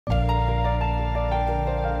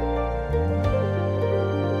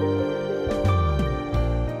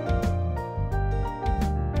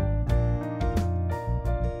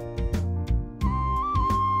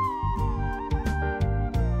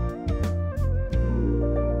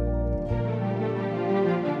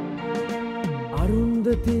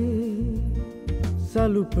අරුන්දති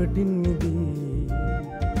සලුපටින් මිදී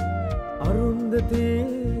අරුන්දති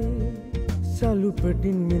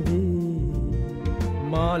සලුපටින් මිදී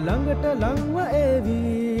මා ළඟට ලංව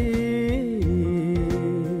ඒවී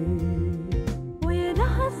ඔය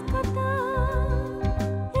රහස් කතා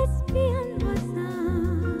එස්පියන් වසා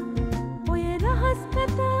ඔය රහස්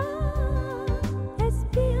කතා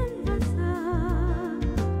එස්පියන් වසා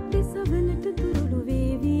දෙසවනට තුරුළු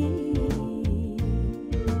වේවී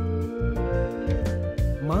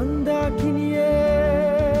මන්දාකිනියේ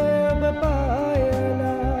ඔබ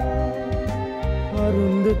පායලා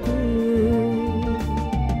අරුන්දති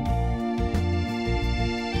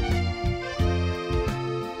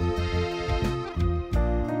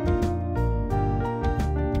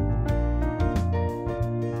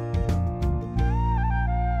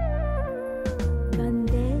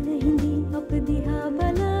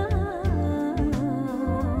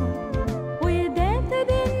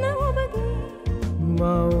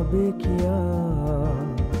ඔබේ කියා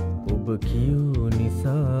ඔබ කියූ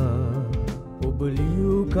නිසා ඔබ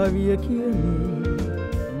ලියූ කවිය කියන්නේ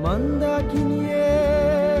මන්දාකිනියේ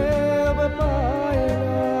ඔබ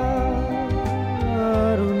පායලා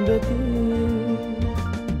අරුන්දති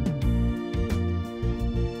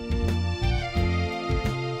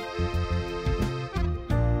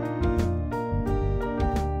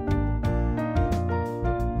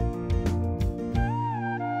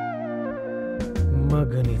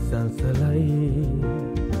මගනි සංසලයි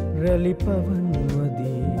රැලි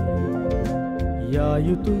පවන්වදී යා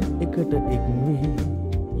යුතුයි එකට එක්වී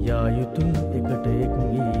යා යුතුයි එකට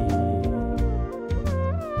එක්වී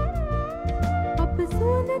අප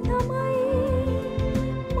සුවඳ තමයි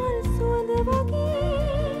මල් සුවඳ වගේ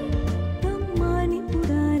ධම්මානි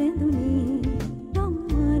පුරා රැඳුනේ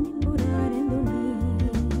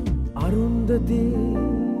අරුන්දති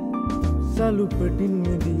සලුපටින්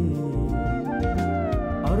මිදී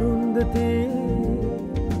අරුන්දති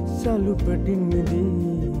සලුපටින්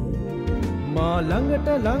මිදී මා ළඟට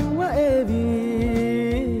ලංව ඒවී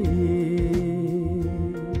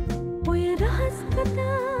ඔය රහස්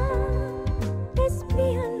කතා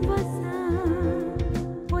එස්පියන් වසා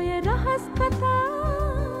ඔය රහස් කතා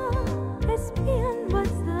එස්පියන්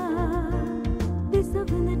වසා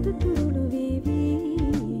දෙසවනට තුරුළු වේවී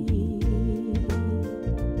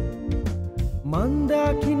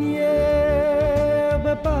මන්දාකිනියේ ඔබ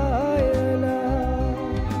පායලා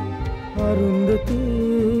අරුන්දති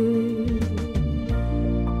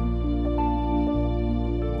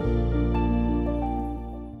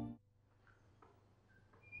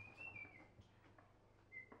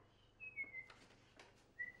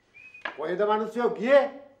කොහෙද මිනිස්සුયો ගියේ?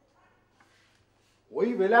 ওই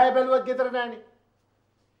වෙලාවේ බැලුවත් ගෙදර නැහනේ.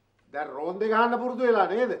 දැන් රෝන්දේ ගහන්න පුරුදු වෙලා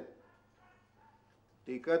නේද?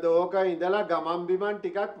 ටික දෝක ඉඳලා ගමන් බිමන්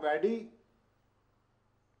ටිකක් වැඩි.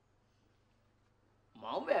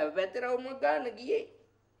 මම වැවපැත්තට වුණ ගන්න ගියේ.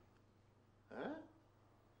 ඈ?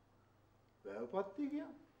 වැවපත්ති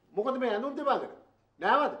ගියා. මොකද මේ ඇඳුම් දෙපාකට?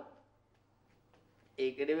 නෑවද?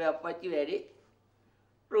 ඒකනේ මේ අප්පච්චි වැඩි.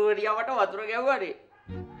 රෝඩියවට වතුර ගැව්වනේ.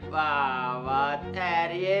 වාවත්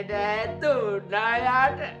ඇරියේ නෑ දුන්නා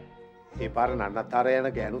යාට. ඒ පාර නන්නතර යන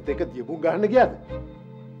ගෑනුත් එක්ක දියුම් ගන්න ගියාද?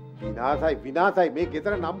 විනාසයි මේ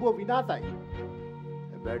ගෙදර නම්බුව විනාසයි.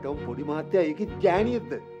 හැබැයිටම පොඩි මහත්තයා ඒකෙත්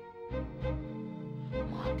ගෑණියෙක්ද?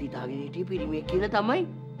 මාත් හිතාගෙන හිටියේ පිරිමියෙක් කියලා තමයි.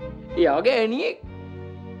 එයා ගෑණියෙක්.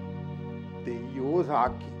 දෙයියෝ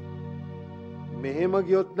සාක්කි. මෙහෙම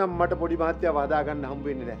ගියොත් නම් මට පොඩි මහත්තයා වදා ගන්න හම්බ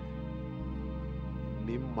වෙන්නේ නැහැ.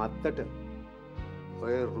 මින් මත්තට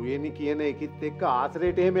ඔය රුයනි කියන එකෙත් එක්ක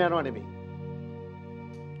ආශ්‍රයයට එහෙම යනවා නෙමෙයි.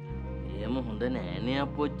 එහෙම හොඳ නෑනේ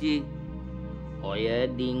අප්පච්චි. ඔය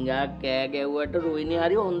ඩිංගා කෑ ගැව්වට රුයිනි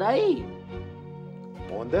හරි හොඳයි.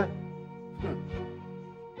 හොඳ?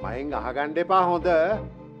 මයෙන් අහගන්න එපා හොඳ.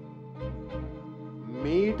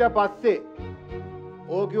 මීට පස්සේ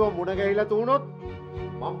ඕකිව මුණ ගැහිලා තුනොත්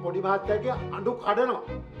මම පොඩි මහත්තයාගේ අඬු කඩනවා.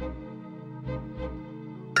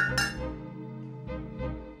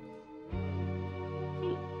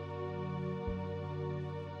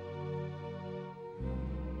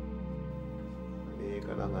 මේක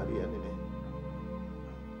නම් හරියන්නේ නෑ.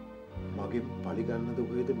 මගේ පලි ගන්නද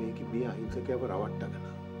කොහෙද මේක මේ අහිංසකයව රවට්ටගෙන.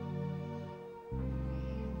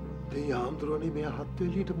 දෙය ආම්තුරනේ මේ හත්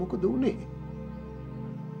වෙලියට මොකද උනේ?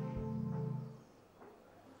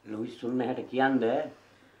 ලොයිස් උන්නහැට කියන්නේ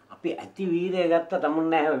අපි ඇති වීරය ගත්ත තමුන්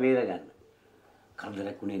නැහැ වේර ගන්න.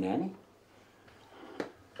 කරදරයක් උනේ නැහනේ.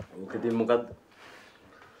 ඕකෙදී මොකද්ද?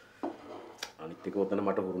 අනිත් එක උතන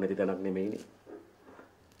මට හුරු නැති තැනක් නෙමෙයිනේ.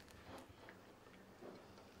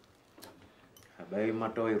 හැබැයි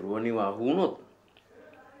මට ওই රුවණිව අහු වුණොත්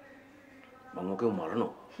මම මම ඔකේ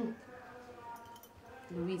මරනවා.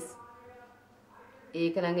 ලුයිස්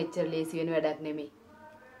ඒක නම් එච්චර ලේසි වෙන වැඩක් නෙමෙයි.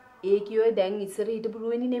 ඒ කියෝයි දැන් ඉස්සර හිටපු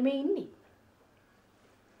රුවෙනි නෙමෙයි ඉන්නේ.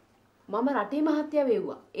 මම රටේ මහත්තයා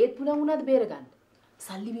වෙව්වා. ඒත් පුළුවන් වුණාද බේර ගන්න.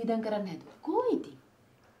 සල්ලි වේදම් කරන්න හැදුවා. කොහොම ඉතින්?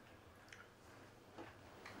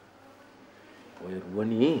 ඔය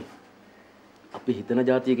රුවණී අපි හිතන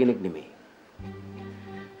જાතිය කෙනෙක් නෙමෙයි.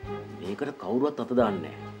 මේකට කවුරුවත් අත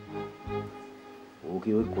දාන්නේ නැහැ.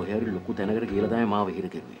 ඕකේ ඔය කොහේ හරි ලොකු තැනකට කියලා තමයි මාව හිර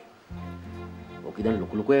කෙරුවේ. ඕකේ දැන්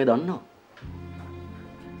ලොකු අය දන්නවා.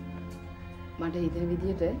 මට හිතෙන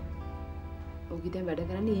විදිහට ඕකේ දැන් වැඩ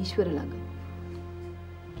කරන්නේ ඊශ්වර ළඟ.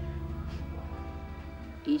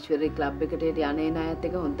 ඊශ්වරේ ක්ලබ් එකට යන්නේ නැයත්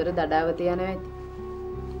එක හොඳට දඩාවතේ යනවා ඇති.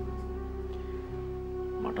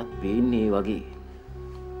 මටත් පේන්නේ ඒ වගේ.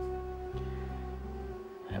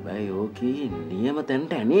 හැබැයි ඕකේ නියම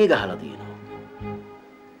තැනට ඇනේ ගහලා තියෙනවා.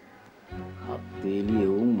 හත්වේලියේ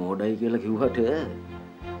උන් මොඩයි කියලා කිව්වට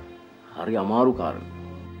හරි අමාරු කාරණා.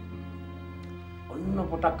 ඔන්න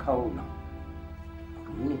පොටක් හවුනා.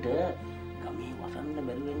 රුවිනිට ගමේ වසන්න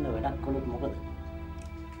බැරි වෙන්න වැඩක් කළොත් මොකද?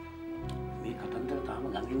 මේ කතන්දර තාම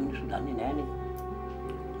ගමේ මිනිස්සු දන්නේ නැහනේ.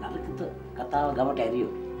 නරකද කතාව ගමට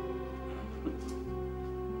ඇරියෝ.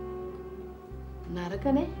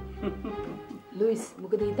 නරකනේ. ලුයිස්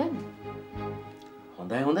මොකද හිතන්නේ?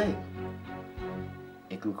 හොඳයි.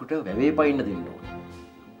 එකුකට වැවේ පයින්න දෙන්න ඕන.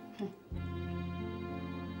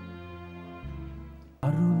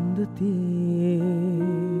 අරුන්දති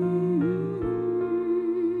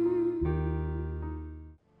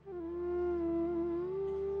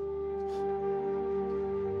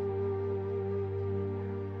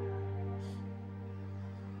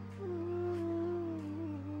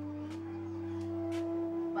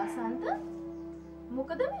වසන්ත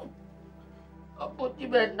මොකද මේ? අපොච්චි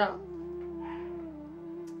බැන්නා.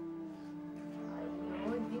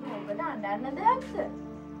 අයියෝ ඉතින් ඔබට අඬන්න දෙයක්ද?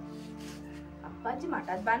 අප්පච්චි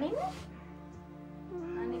මටත් බනින්නේ?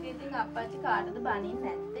 අනික ඉතින් අප්පච්චි කාටද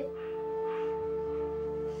බනින්නේ නැත්තේ?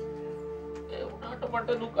 ඒ උනාට මට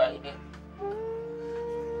දුකයිනේ.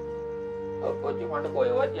 අපොච්චි මට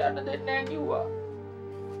කොහෙවත් යන්න දෙන්නේ නැහැ කිව්වා.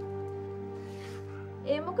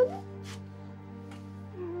 ඒ මොකද?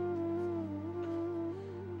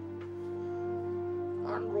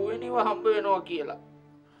 රුවිනිව හම්බ වෙනවා කියලා.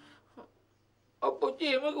 අපොච්චි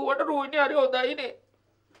එම කිව්වට රුවිනි හරි හොඳයිනේ.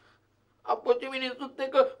 අපොච්චි මිනිස්සුත්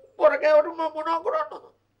එක්ක පොර කෑවට මම මොනවා කරන්නද?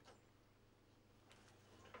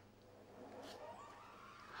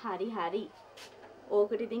 හරි.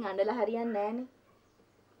 ඕකට ඉතින් අඬලා හරියන්නේ නැහනේ.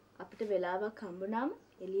 අපිට වෙලාවක් හම්බුනාම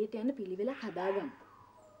එළියට යන පිළිවෙලක් හදාගමු.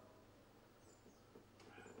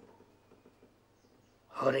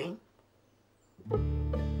 හොරෙන්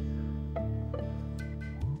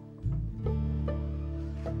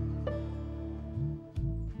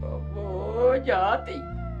ජාති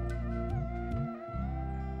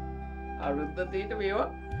අරුන්දතිට මේවා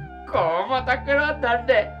කොහොම මතක් කරනවද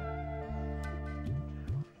දන්නේ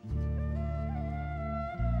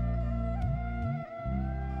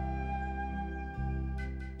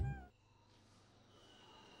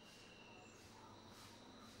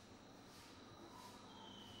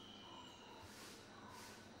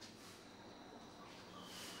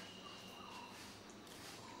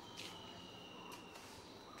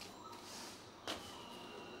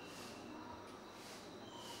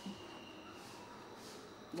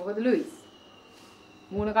මොකද ලුයිස්?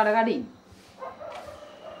 මූණ කඩ කඩින්.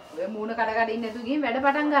 ඔය මූණ කඩ කඩින් නැතු ගිහින් වැඩ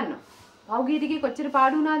පටන් ගන්නවා. පහුගිය ටිකේ කොච්චර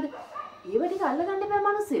පාඩු වුණාද? ඒව ටික අල්ල ගන්න බෑ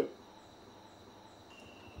මිනිස්සු.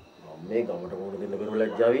 මම මේ ගමට මොන දෙන්න බැරුව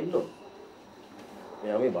ලැජ්ජාව ඉන්නවා.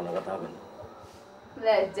 මෙයා මේ බණ කතා කරනවා.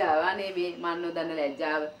 ලැජ්ජාව නෙවෙයි මන් නොදන්න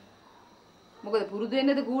ලැජ්ජාව. මොකද පුරුදු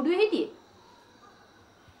වෙන්නද කූඩුවේ හිටියේ?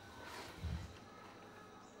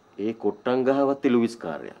 ඒ කොට්ටම් ගහවත් ලුයිස්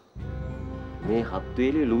කාර්යය. මේ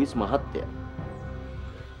හත්වේලේ ලුයිස් මහත්තයා.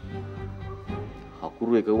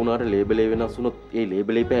 හකුරු එක වුණාට ලේබලේ වෙනස් වුණොත් ඒ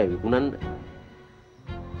ලේබලේ පෑ විකුණන්න.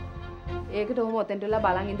 ඒකට ඔහොම ඔතෙන්ට වෙලා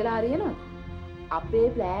බලන් ඉඳලා හරියනවද? අපේ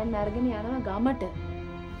ප්ලෑන් අරගෙන යනවා ගමට.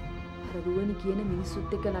 අර රුවනි කියන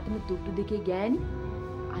මිනිස්සුත් එක්ක නටන තුට්ටු දෙකේ ගෑණි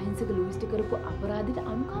අහිංසක ලුයිස්ට කරපු අපරාධෙට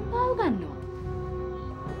අනුකම්පාව ගන්නවා.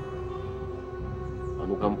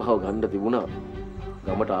 අනුකම්පාව ගන්න තිබුණා.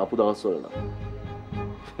 ගමට ආපු දවස්වල නම්.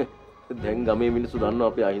 දැන් ගමේ මිනිස්සු දන්නවා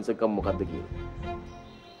අපේ අහිංසකකම් මොකද්ද කියලා.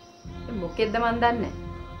 මොකෙද්ද මන් දන්නේ.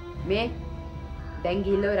 මේ දැන්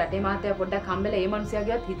ගිහිල්ලා ඔය රටේ මහත්තයා පොඩ්ඩක් හම්බෙලා ඒ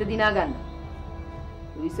මනුස්සයාගේවත් හිත දිනා ගන්න.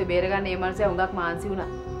 ලුයිස්ව බේර ගන්න ඒ මනුස්සයා හුඟක් මාන්සි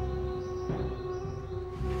වුණා.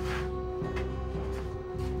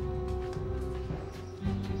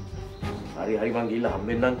 හරි මං ගිහිල්ලා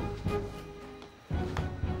හම්බෙන්නම්.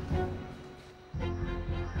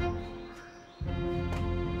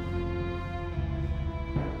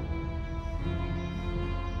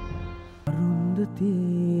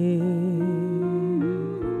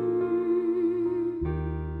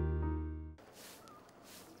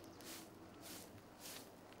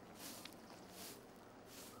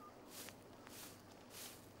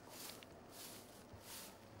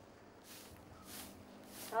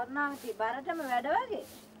 අරුණාවති බරටම වැඩ වගේ.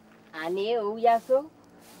 අනේ ඔව් යසෝ.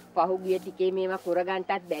 පහුගිය ටිකේ මේවා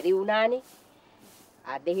කරගන්නටත් බැරි වුණානේ.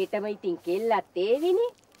 අද හිටම ඉතින් කෙල්ලත්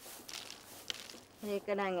ඒවිනේ. ඒක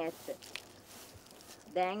නම් ඇත්ත.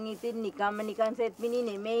 දැන් ඉතින් නිකන් සෙත් මිනි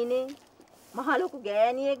නෙමෙයිනේ. මහ ලොකු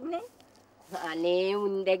ගෑණියෙක්නේ. අනේ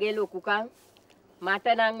උන්දගේ ලොකුකම්. මට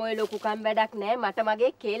නම් ওই ලොකුකම් වැඩක් නෑ. මට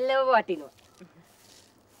මගේ කෙල්ලව වටිනවා.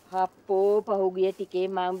 හප්පෝ පහුගිය ටිකේ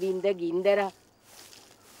මං බින්ද ගින්දර.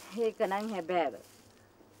 ඒක නම් හැබෑව.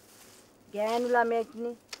 ගෑනු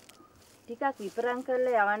ළමයෙක්නේ. ටිකක් විපරම්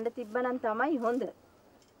කරලා යවන්න තිබ්බනම් තමයි හොඳ.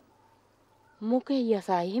 මොකේ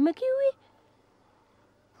යසා එහෙම කිව්වේ?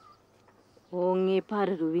 ඕන්ගේ පාර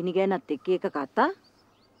රුවිනි ගැනත් එක කතා.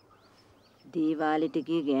 දේවාලෙට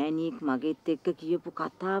ගිය ගෑණියෙක් මගෙත් එක්ක කියපු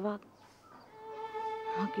කතාවක්.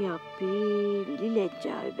 මගේ අපේ විලි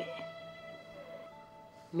ලැජ්ජාවේ බෑ.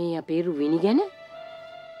 මේ අපේ රුවිනි ගැන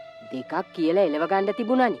දෙකක් කියලා එලව ගන්න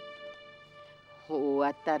තිබුණානේ.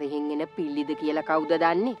 ඕවත් අර එහෙන් එන පිල්ලිද කියලා කවුද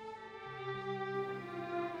දන්නේ?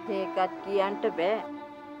 ඒකත් කියන්න බෑ.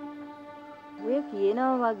 ඔය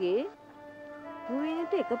කියනවා වගේ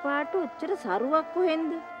රුවිනිට එකපාරට ඔච්චර සරුවක්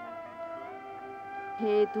කොහෙන්ද?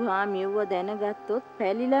 හේතුහා මෙව්ව දැනගත්තොත්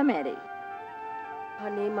පැලිලා මැරෙයි.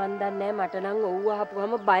 අනේ මන් දන්නේ මට නම් ඔව්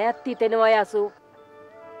අහපුවම බයත් හිතෙනවා යසෝ.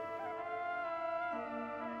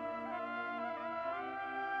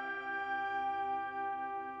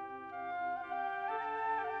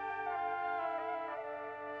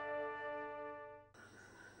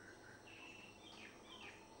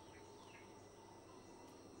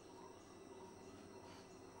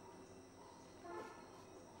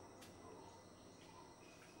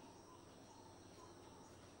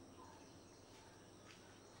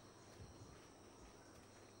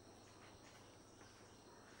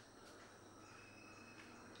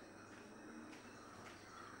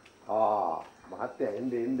 මහත්තයා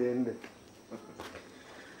එන්න.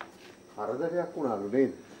 හරදරයක් වුණාලු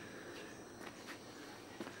නේද?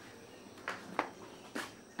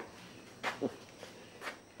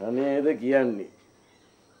 අනේද කියන්නේ.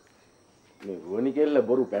 මේ ගෝනි කෙල්ල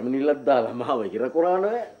බොරු පැමිණිල්ලක් දාලා මාව හිර කරා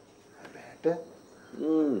නෑ. බෑට.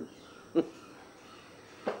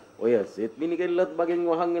 ඔය සෙත් මිනි කෙල්ලත් මගෙන්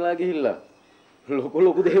වහන් වෙලා ගිහිල්ලා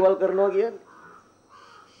ලොකු දේවල් කරනවා කියන්නේ.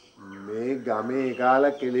 මේ ගමේ කාල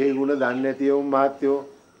කෙලෙහි ගුණ දන්නේ නැති වුන් මහත්තයෝ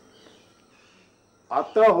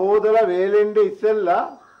අත හොදලා වේලෙන්ඩ ඉස්සෙල්ලා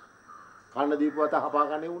කන දීපු අත හපා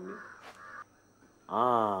කන්නේ උන්නේ.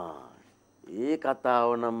 ඒ කතාව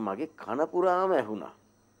නම් මගේ කන පුරාම ඇහුණා.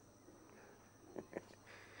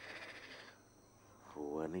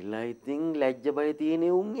 රුවනිලා ඉතින් ලැජ්ජ බය තියෙන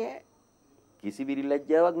උන්ගේ කිසි විරි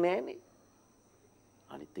ලැජ්ජාවක් නැහැනේ.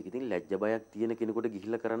 අනිත් එක ඉතින් ලැජ්ජ බයක් තියෙන කෙනෙකුට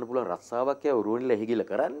ගිහිල්ලා කරන්න පුළුවන් රස්සාවක් යා රුවනිලා එහෙ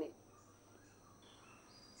කරන්නේ.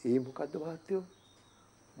 ඒ මොකද්ද මහත්තයෝ?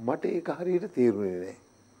 මට ඒක හරියට තේරුනේ නැහැ.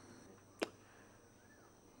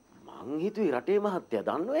 මං හිතුවේ රටේ මහත්තයා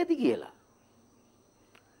දන්නව ඇති කියලා.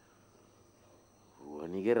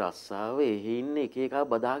 රුවනිගේ රස්සාව එහෙ ඉන්න එක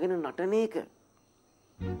බදාගෙන නටන එක.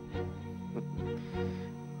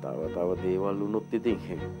 තව දේවල් වුණොත් ඉතින්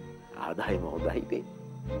ආදායම හොඳයිනේ.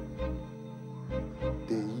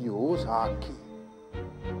 දෙයියෝ සාක්කි.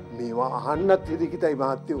 මේවා අහන්නත් හිරිකිතයි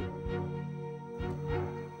මහත්තයෝ.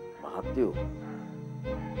 මහත්තයෝ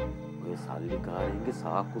ඔය සල්ලිකාරයන්ගේ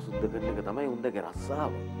සාක්කු සුද්ධ කරන එක තමයි උන්දගේ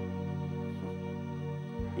රස්සාව.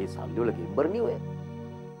 ඒ සල්ලි වල ගෙම්බරනේ ඔය.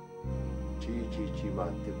 චී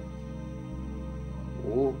මහත්තයෝ.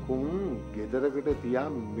 ඕකුම් ගෙදරකට තියා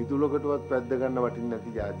මිදුලකටවත් පැද්ද ගන්න වටින්නේ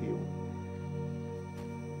නැති જાතිය.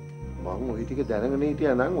 මං ඔය ටික දැනගෙන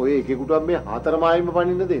හිටියා නම් ඔය එකෙකුටවත් මේ හතර මායිම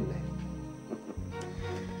පනින්න දෙන්නේ නැහැ.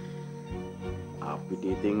 අපිට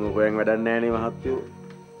ඉතින් ඔයයන් වැඩක් නැහැ නේ මහත්තයෝ.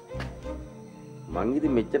 මං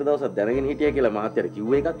ඉතින් මෙච්චර දවසක් දැනගෙන හිටියා කියලා මහත්තයාට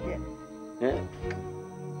කිව්ව එකක් නෑ.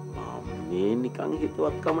 මම මේ නිකන්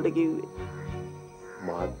හිතවත්කමට කිව්වේ.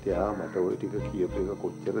 මහත්තයා මට ওই ටික කියපු එක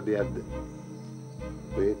කොච්චර දෙයක්ද?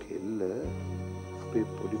 ඔය කෙල්ල අපේ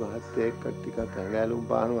පොඩි මහත්තයා එක්ක ටිකක් ඇඟැලුම්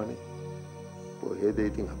පානවනේ. කොහෙද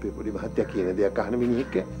ඉතින් අපේ පොඩි මහත්තයා කියන දෙයක් අහන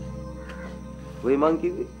මිනිහෙක්? ඔය මං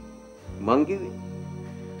කිව්වේ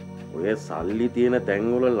ඔය සල්ලි තියෙන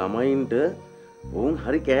තැන්වල ළමයින්ට උන්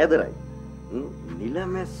හරි කෑදරයි.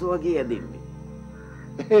 නිලමැස්සෝ වගේ ඇදෙන්නේ.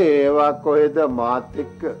 ඒවා කොහෙද මාත්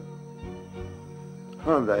එක්ක?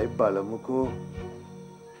 හොඳයි බලමුකෝ.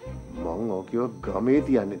 මං ඔකියෝ ගමේ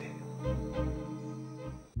තියන්නේ නැහැ.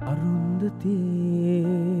 අරුන්දති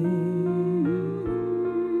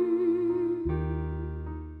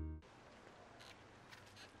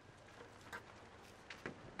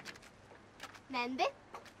නැන්දේ?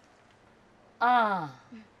 ආ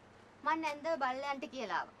මං නැන්දව බල්ලයන්ට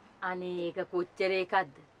කියලා ආවා. අනේ ඒක කොච්චර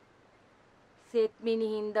එකක්ද? සෙත්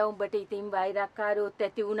මිනිහින්දා උඹට ඉතින් වෛරක්කාරයොත්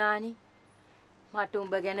ඇති වුණානේ. මට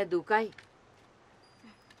උඹ ගැන දුකයි.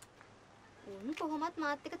 උන් කොහොමත්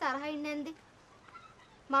මාත් එක්ක තරහ ඉන්නේ නැන්ද?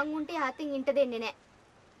 මං උන්ට යහතින් ඉන්න දෙන්නේ නැහැ.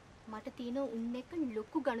 මට තියෙන උන් එක්ක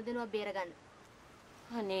ලොකු ගනුදෙනුවක් බේරගන්න.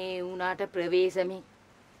 අනේ උනාට ප්‍රවේශමේ.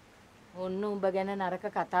 ඔන්න උඹ ගැන නරක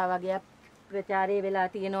කතා වගේක් ප්‍රචාරය වෙලා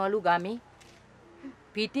තියෙනවලු ගමේ.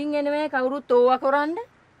 පිටින් එනවේ කවුරුත් ඕවා කරන්න.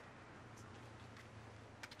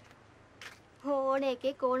 ඕන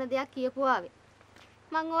එකේ ඕන දෙයක් කියපුවාවේ.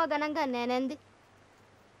 මං ඕවා ගණන් ගන්නෑ නැන්ද?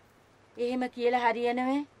 එහෙම කියලා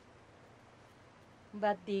හරියනවේ.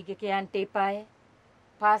 උඹත් දීගේ කියන්ට එපාය.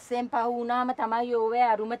 පස්සෙන් පහ වුණාම තමයි ඕවේ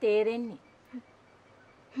අරුම තේරෙන්නේ.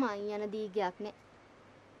 මං යන දීගයක් නෑ.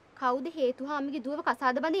 කවුද හේතුහාමිගේ දුවව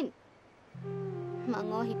කසාද බඳින්නේ? මං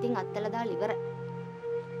ඕවා හිතින් අත්තලා දාලා ඉවරයි.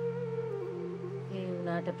 ඒ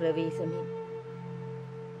උනාට ප්‍රවේශමේ.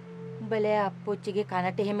 උඹලේ අප්පොච්චිගේ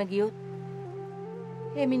කනට එහෙම ගියොත්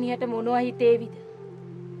එමිනියට මොනවා හිතේවිද?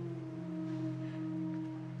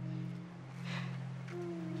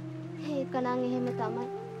 ඒකනම් එහෙම තමයි.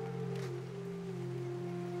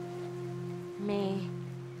 මේ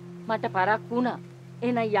මට පරක් වුණා.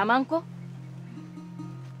 එහෙනම් යමන්කෝ.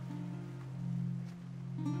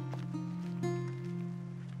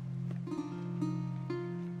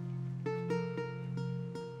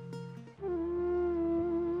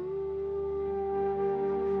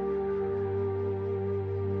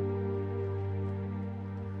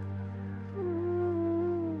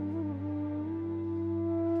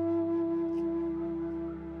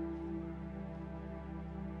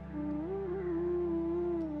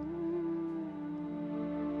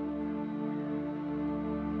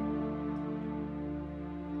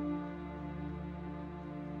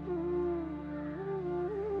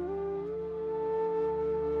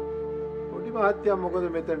 මහත්තයා මොකද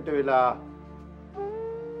මෙතනට වෙලා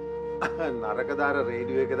නරකදාර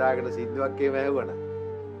රේඩියෝ එක දාගෙන සින්දුවක් එහෙම ඇහුවන.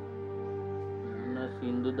 මොන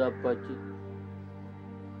සින්දුද අප්පච්චි?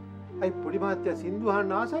 අයි පොඩි මහත්තයා සින්දු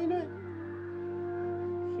අහන්න ආසයි නෑ.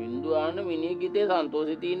 සින්දු අහන්න මිනිහ ගිතේ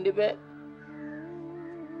සන්තෝෂෙට ඉන්න බෑ.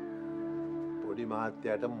 පොඩි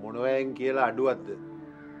මහත්තයාට මොනවෑන් කියලා අඩුවක්ද?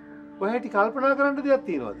 ඔය හැටි කල්පනා කරන්න දෙයක්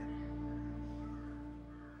තියෙනවද?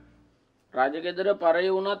 රජගෙදර පරය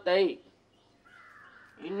වුණත් ඇයි?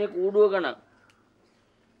 ඉන්නේ කූඩුව ගණන්.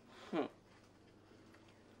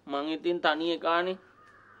 මං ඉතින් තනි එකානේ.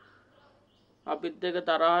 අපිත් එක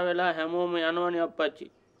තරහ වෙලා හැමෝම යනවනේ අප්පච්චි.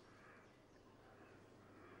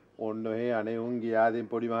 ඔන්න ඔහේ අනේ උන්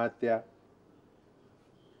ගියාදෙන් පොඩි මහත්තයා.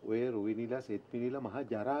 ඔය රුවිනිලා සෙත්මිනිලා මහා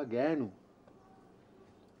ජරා ගෑනු.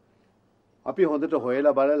 අපි හොඳට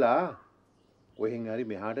හොයලා බලලා කොහෙන් හරි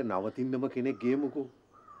මෙහාට නවතින්නම කෙනෙක් ගේමුකෝ.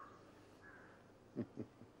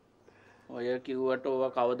 ඔය කිව්වට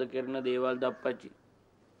ඕවා කවද කරන දේවල්ද අප්පච්චි?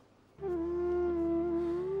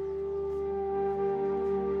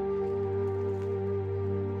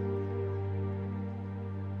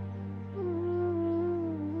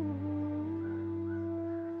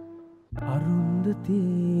 අරුන්දති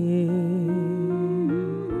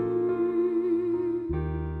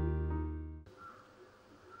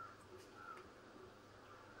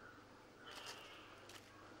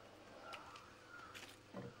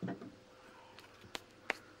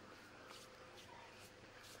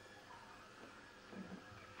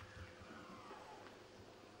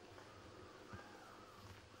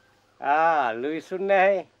ලුයිසුන්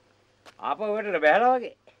නැහැ. ආපහු වෙටට බැලලා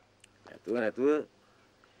වගේ. නැතුව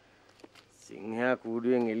සිංහයා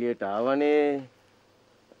කූඩුවෙන් එළියට ආවනේ.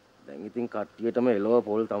 දැන් ඉතින් කට්ටියටම එළව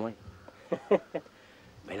පොල් තමයි.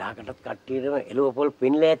 වෙලාකටත් කට්ටියටම එළව පොල්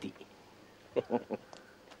පින්ලා ඇති.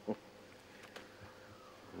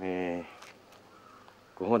 මේ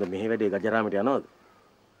කොහොමද මෙහි වැඩේ ගජරාමට යනවද?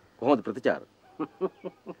 කොහොමද ප්‍රතිචාර?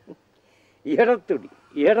 ඉහටත් උඩි.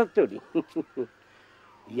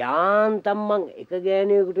 යාන්තම් මං එක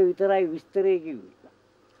ගෑණියෙකුට විතරයි විස්තරය කිව්වේ.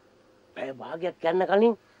 පැය භාගයක් යන්න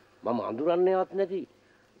කලින් මම අඳුරන්නේවත් නැති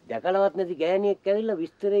දැකලවත් නැති ගෑණියෙක් ඇවිල්ලා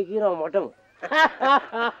විස්තරය කියනවා මටම.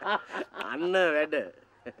 අන්න වැඩ.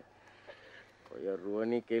 ඔය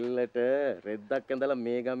රුවනි කෙල්ලට රෙද්දක් ඇඳලා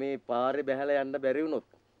මේ ගමේ පාරේ බැහැලා යන්න බැරි වුණොත්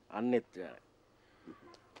අන්නෙත් වැරයි.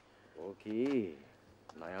 ඕකේ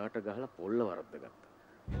ණයට ගහලා පොල්ල වරද්දගත්තා.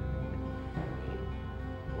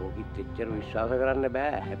 ඕකිට එච්චර විශ්වාස කරන්න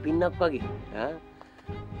බෑ හැපින්නක් වගේ.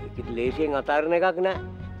 ඒකිට ලේසියෙන් අතාරින එකක් නෑ.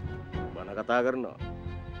 බන කතා කරනවා.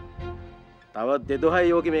 තවත් දෙදොහයි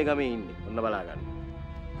යෝකි මේ ගමේ ඉන්නේ. ඔන්න බලා ගන්න.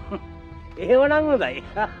 එහෙමනම් හොඳයි.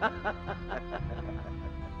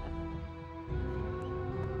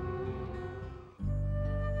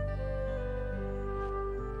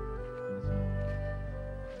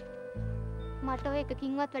 මට ඔය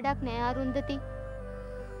එකකින්වත් වැඩක් නෑ අරුන්දති.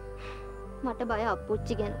 මට බය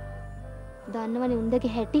අප්පුච්චි ගැන. දන්නවනේ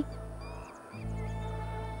උන්දගේ හැටි.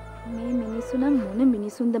 මේ මිනිස්සු නම් මොන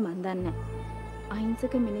මිනිසුන්ද මන් දන්නේ නැහැ.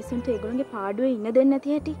 අහිංසක මිනිසුන්ට ඒගොල්ලන්ගේ පාඩුවේ ඉන්න දෙන්නේ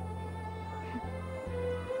නැති හැටි.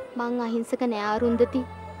 මං අහිංසක නෑ අරුන්දති.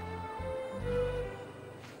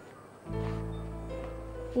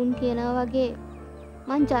 උන් කියනවා වගේ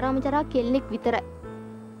මං ජරාම ජරා කෙල්ලෙක් විතරයි.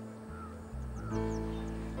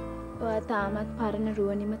 ඔයා තාමත් පරණ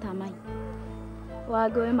රුවනිම තමයි.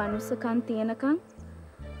 ඔයාගේ ඔය මනුස්සකම් තියනකම්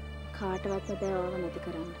කාටවත් බෑ ඔයාව නැති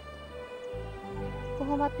කරන්න.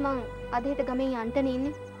 කොහොමත් මං අදහෙට ගමෙන් යන්න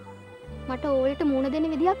ඉන්නේ. මට ඕලට මුණ දෙන්න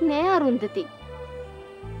විදියක් නෑ අරුන්දති.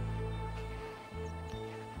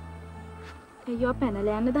 අයියෝ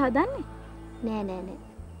පැනලා යන්නද හදන්නේ? නෑ නෑ නෑ.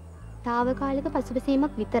 తాවකාලික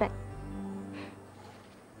පසුබැසීමක් විතරයි.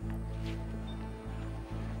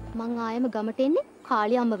 මං ආයෙම ගමට එන්නේ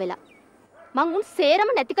කාලි අම්ම වෙලා. මං උන් සේරම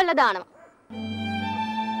නැති කළා දානවා.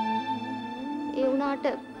 ඒ වුණාට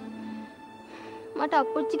මට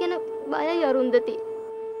අප්පුච්චි ගැන බයයි අරුන්දති.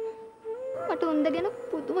 මට උන්ද ගැන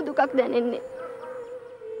පුදුම දුකක් දැනෙන්නේ.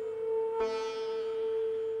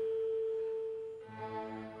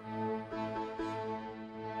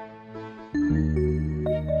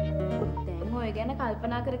 දැන් ඔය ගැන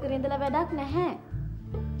කල්පනා කර කර ඉඳලා වැඩක් නැහැ.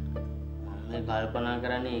 මම කල්පනා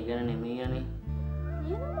කරන්නේ ඒ ගැන නෙමෙයි අනේ.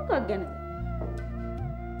 මොකක් ගැනද?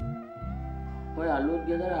 ඔය අලුත්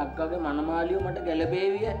ගෙදර අක්කාගේ මනමාලියෝ මට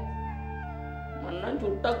ගැලපේවිය. මං නම්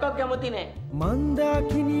චුට්ටක්වත් කැමති නෑ.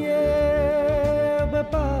 මන්දාකිනියේ ඔබ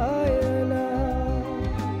පායලා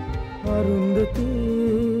අරුන්දති